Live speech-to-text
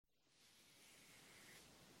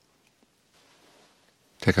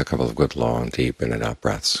Take a couple of good long, deep in and out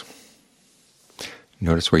breaths.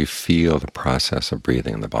 Notice where you feel the process of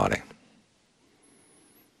breathing in the body.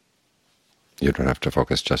 You don't have to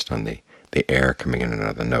focus just on the air coming in and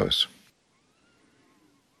out of the nose,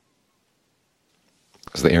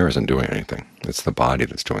 because the air isn't doing anything. It's the body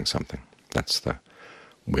that's doing something. That's the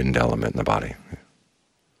wind element in the body,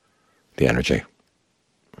 the energy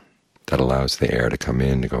that allows the air to come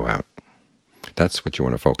in, to go out. That's what you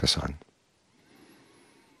want to focus on.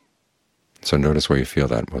 So notice where you feel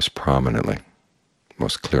that most prominently,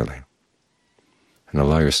 most clearly, and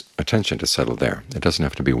allow your attention to settle there. It doesn't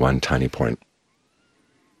have to be one tiny point.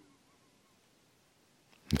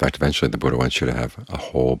 In fact, eventually the Buddha wants you to have a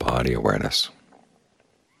whole body awareness.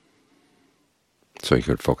 So you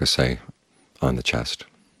could focus, say, on the chest,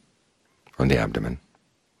 on the abdomen,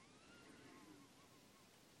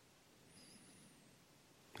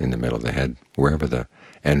 in the middle of the head, wherever the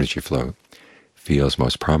energy flow feels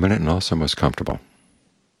most prominent and also most comfortable,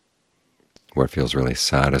 where it feels really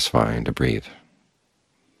satisfying to breathe.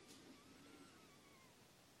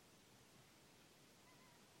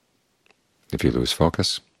 If you lose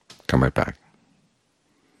focus, come right back.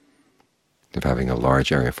 If having a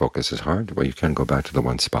large area of focus is hard, well, you can go back to the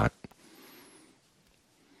one spot.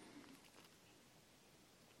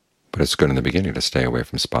 But it's good in the beginning to stay away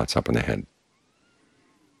from spots up in the head,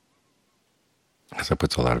 because it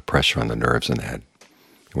puts a lot of pressure on the nerves in the head.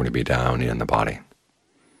 You want to be down in the body.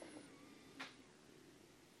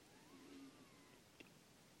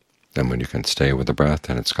 Then when you can stay with the breath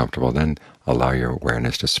and it's comfortable, then allow your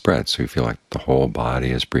awareness to spread so you feel like the whole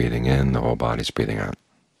body is breathing in, the whole body is breathing out.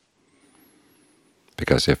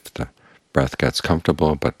 Because if the breath gets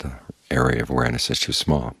comfortable but the area of awareness is too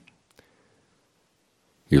small,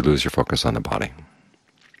 you lose your focus on the body.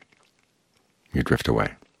 You drift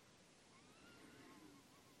away.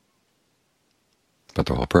 But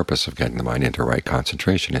the whole purpose of getting the mind into right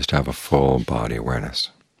concentration is to have a full body awareness,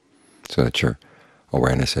 so that your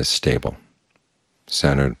awareness is stable,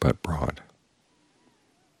 centered but broad.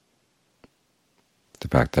 The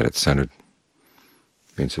fact that it's centered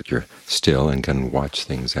means that you're still and can watch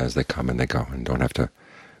things as they come and they go, and don't have to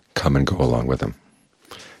come and go along with them.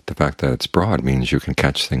 The fact that it's broad means you can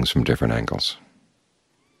catch things from different angles,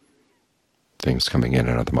 things coming in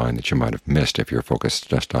and out of the mind that you might have missed if you're focused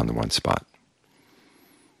just on the one spot.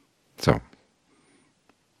 So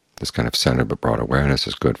this kind of centered but broad awareness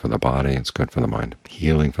is good for the body, it's good for the mind.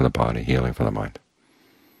 Healing for the body, healing for the mind.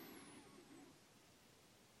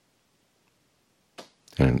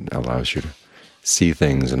 And it allows you to see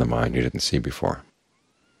things in the mind you didn't see before.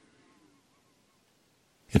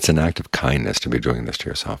 It's an act of kindness to be doing this to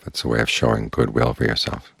yourself. It's a way of showing goodwill for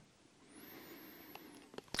yourself.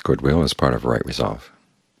 Goodwill is part of right resolve.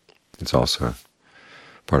 It's also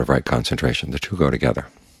part of right concentration. The two go together.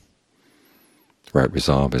 Right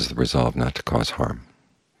resolve is the resolve not to cause harm,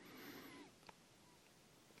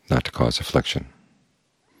 not to cause affliction.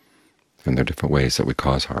 And there are different ways that we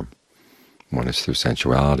cause harm. One is through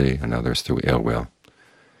sensuality, another is through ill will,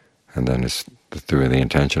 and then is through the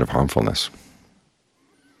intention of harmfulness.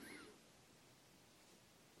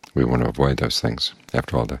 We want to avoid those things.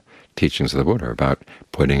 After all, the teachings of the Buddha are about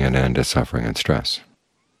putting an end to suffering and stress.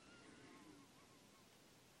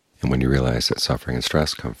 And when you realize that suffering and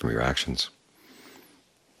stress come from your actions,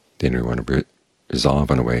 then you want to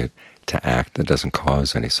resolve in a way to act that doesn't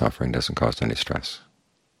cause any suffering, doesn't cause any stress.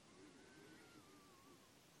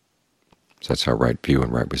 So that's how right view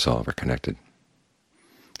and right resolve are connected.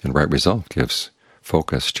 And right resolve gives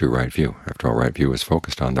focus to right view. After all, right view is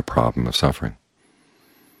focused on the problem of suffering.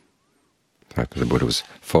 In fact, the Buddha was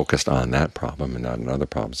focused on that problem and not on other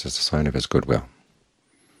problems. It's a sign of his goodwill.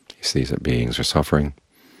 He sees that beings are suffering.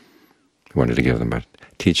 He wanted to give them a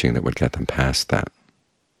teaching that would get them past that,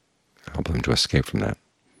 help them to escape from that,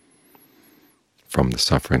 from the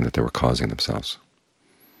suffering that they were causing themselves.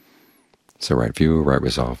 So right view, right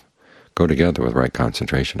resolve go together with right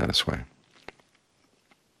concentration in this way.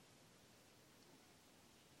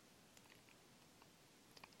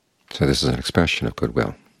 So this is an expression of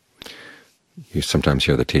goodwill. You sometimes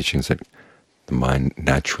hear the teachings that the mind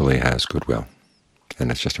naturally has goodwill,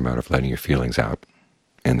 and it's just a matter of letting your feelings out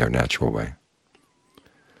in their natural way.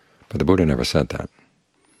 But the Buddha never said that.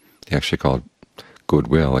 He actually called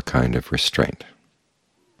goodwill a kind of restraint.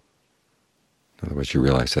 In other words, you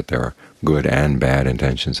realize that there are good and bad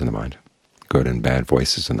intentions in the mind, good and bad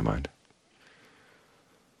voices in the mind.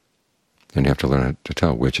 And you have to learn to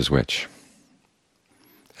tell which is which,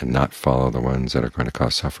 and not follow the ones that are going to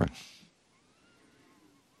cause suffering.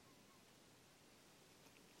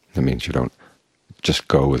 That means you don't just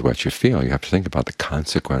go with what you feel. You have to think about the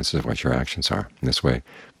consequences of what your actions are. In this way,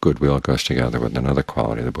 goodwill goes together with another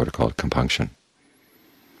quality the Buddha called compunction,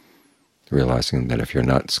 realizing that if you're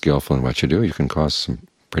not skillful in what you do, you can cause some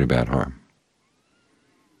pretty bad harm.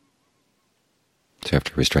 So you have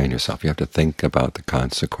to restrain yourself. You have to think about the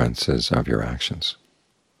consequences of your actions.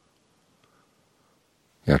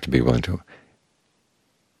 You have to be willing to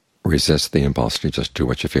resist the impulse to just do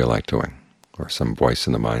what you feel like doing, or some voice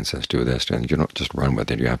in the mind says do this, and you don't just run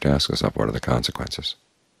with it. You have to ask yourself, what are the consequences?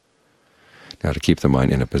 Now, to keep the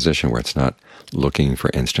mind in a position where it's not looking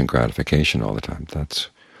for instant gratification all the time, that's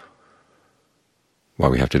why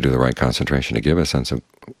we have to do the right concentration, to give a sense of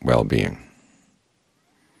well-being.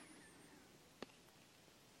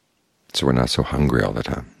 So we're not so hungry all the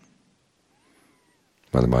time.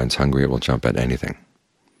 When the mind's hungry, it will jump at anything.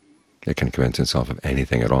 It can convince itself of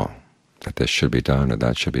anything at all, that this should be done, or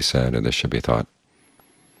that should be said, or this should be thought.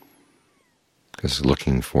 Because it's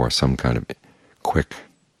looking for some kind of quick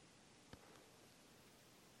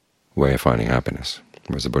way of finding happiness.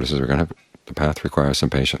 Whereas the Buddha says the path requires some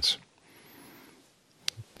patience.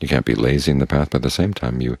 You can't be lazy in the path, but at the same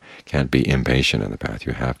time you can't be impatient in the path.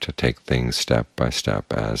 You have to take things step by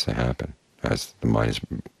step as they happen, as the mind is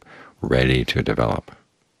ready to develop.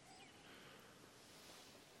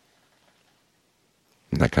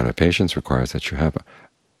 And that kind of patience requires that you have a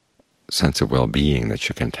sense of well-being that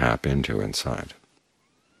you can tap into inside.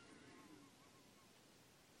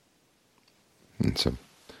 And so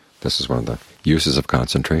this is one of the uses of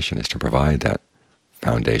concentration, is to provide that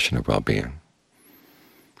foundation of well-being.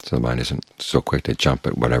 So the mind isn't so quick to jump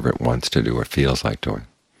at whatever it wants to do or feels like doing.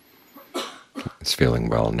 It's feeling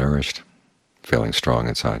well-nourished, feeling strong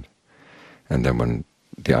inside. And then when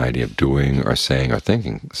the idea of doing or saying or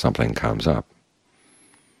thinking something comes up,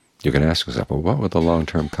 you can ask yourself, well, what would the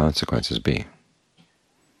long-term consequences be?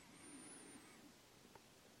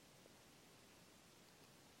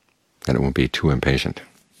 And it won't be too impatient.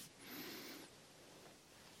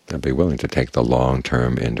 I'll be willing to take the long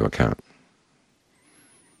term into account.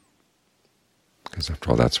 Because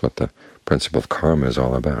after all, that's what the principle of karma is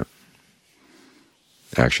all about.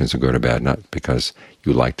 Actions are good or bad not because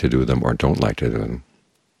you like to do them or don't like to do them.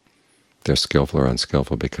 They're skillful or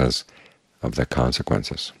unskillful because of the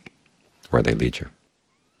consequences, where they lead you.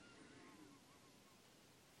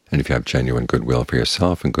 And if you have genuine goodwill for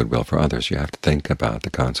yourself and goodwill for others, you have to think about the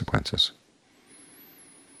consequences.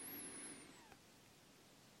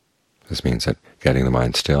 This means that getting the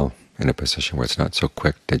mind still in a position where it's not so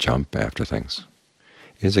quick to jump after things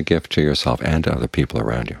is a gift to yourself and to other people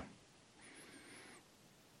around you.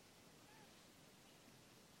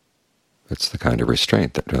 It's the kind of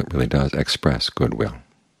restraint that really does express goodwill.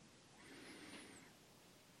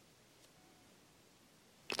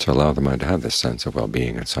 So allow the mind to have this sense of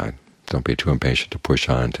well-being inside. Don't be too impatient to push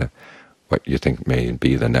on to what you think may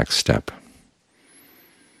be the next step.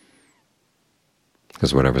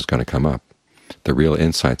 Because whatever's going to come up, the real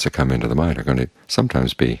insights that come into the mind are going to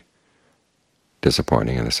sometimes be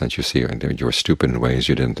disappointing, in the sense you see you were stupid in ways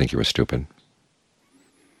you didn't think you were stupid.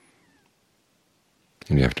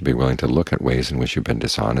 And you have to be willing to look at ways in which you've been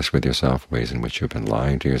dishonest with yourself, ways in which you've been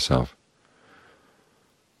lying to yourself,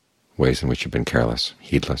 ways in which you've been careless,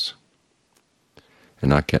 heedless, and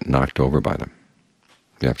not get knocked over by them.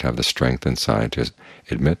 You have to have the strength inside to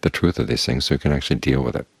admit the truth of these things so you can actually deal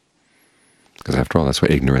with it. Because after all, that's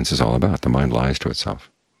what ignorance is all about. The mind lies to itself.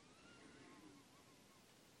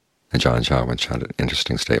 And John Shaw once had an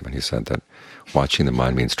interesting statement. He said that watching the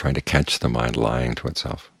mind means trying to catch the mind lying to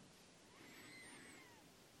itself.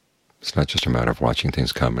 It's not just a matter of watching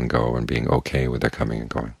things come and go and being okay with their coming and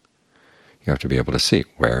going. You have to be able to see,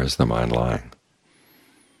 where is the mind lying?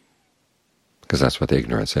 Because that's what the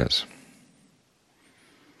ignorance is.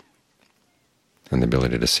 And the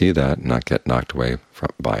ability to see that, and not get knocked away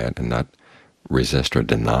by it, and not resist or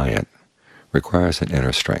deny it, requires an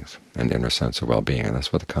inner strength, an inner sense of well-being, and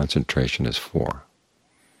that's what the concentration is for.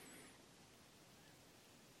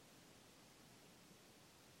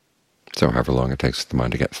 So however long it takes the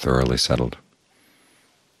mind to get thoroughly settled,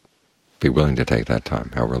 be willing to take that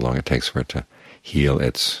time, however long it takes for it to heal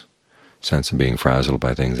its sense of being frazzled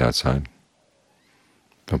by things outside.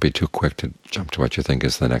 Don't be too quick to jump to what you think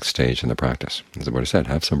is the next stage in the practice. As the Buddha said,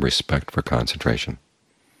 have some respect for concentration.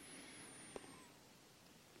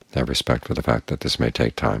 Have respect for the fact that this may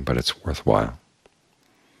take time, but it's worthwhile.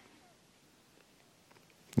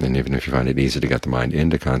 And even if you find it easy to get the mind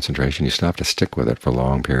into concentration, you still have to stick with it for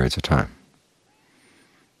long periods of time.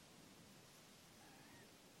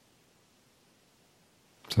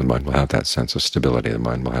 So the mind will have that sense of stability. The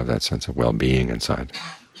mind will have that sense of well-being inside,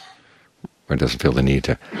 where it doesn't feel the need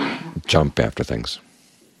to jump after things.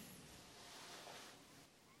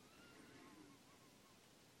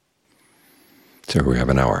 So we have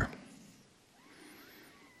an hour.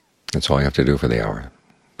 That's all you have to do for the hour.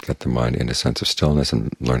 Get the mind in a sense of stillness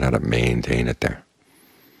and learn how to maintain it there.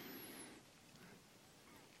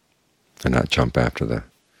 And not jump after the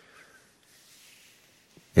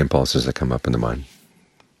impulses that come up in the mind.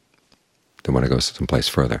 Then want to go someplace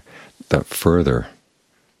further. The further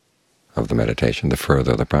of the meditation, the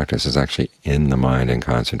further the practice is actually in the mind in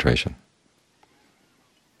concentration.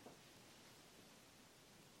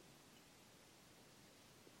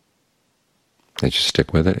 As you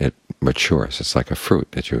stick with it, it matures. It's like a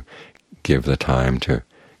fruit that you give the time to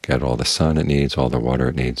get all the sun it needs, all the water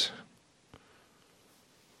it needs.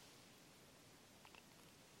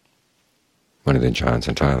 One of the Ajahns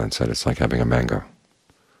in Thailand said it's like having a mango.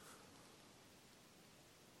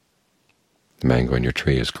 The mango in your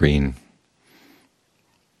tree is green.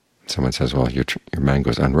 Someone says, well, your mango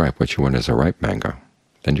is unripe. What you want is a ripe mango.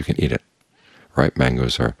 Then you can eat it. Ripe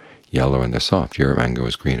mangoes are yellow and they're soft. Your mango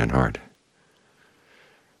is green and hard.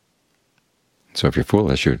 So if you're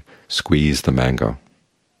foolish, you'd squeeze the mango,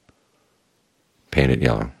 paint it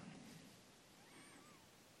yellow.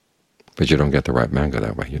 But you don't get the ripe mango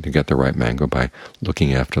that way. You get the ripe mango by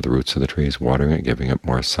looking after the roots of the trees, watering it, giving it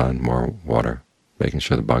more sun, more water, making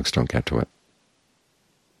sure the bugs don't get to it.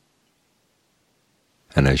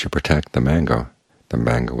 And as you protect the mango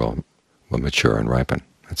will mature and ripen.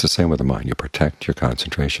 It's the same with the mind. You protect your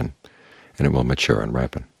concentration, and it will mature and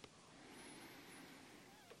ripen.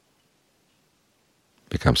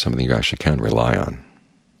 Become something you actually can rely on.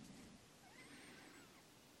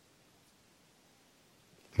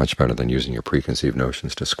 Much better than using your preconceived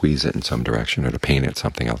notions to squeeze it in some direction or to paint it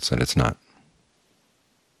something else that it's not.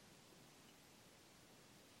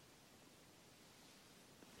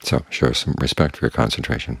 So show some respect for your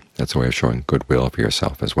concentration. That's a way of showing goodwill for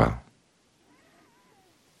yourself as well.